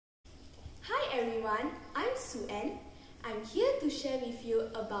everyone, I'm Scince. I'm here to share with you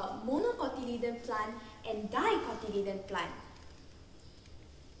about monocotyledon plant and dicotyledon plant.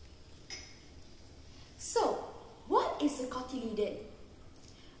 So, what is a cotyledon?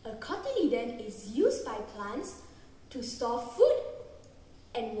 A cotyledon is used by plants to store food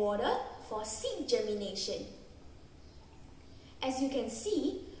and water for seed germination. As you can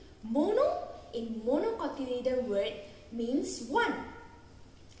see, mono in monocotyledon word means one,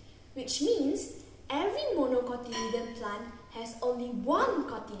 which means every monocotyledon plant has only one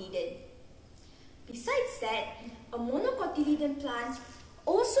cotyledon. Besides that, a monocotyledon plant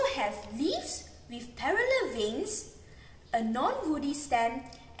also have leaves with parallel veins, a non-woody stem,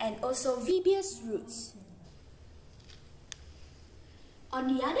 and also fibrous roots. On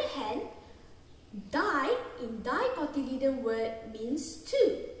the other hand, di in dicotyledon word means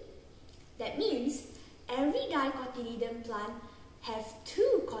two. That means every dicotyledon plant have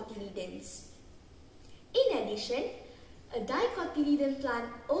two cotyledons. In addition, a dicotyledon plant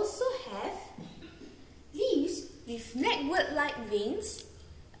also have leaves with network-like veins,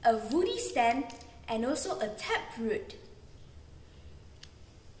 a woody stem, and also a taproot.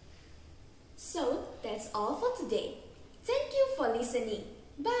 So, that's all for today. Thank you for listening.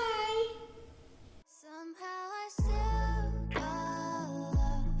 Bye!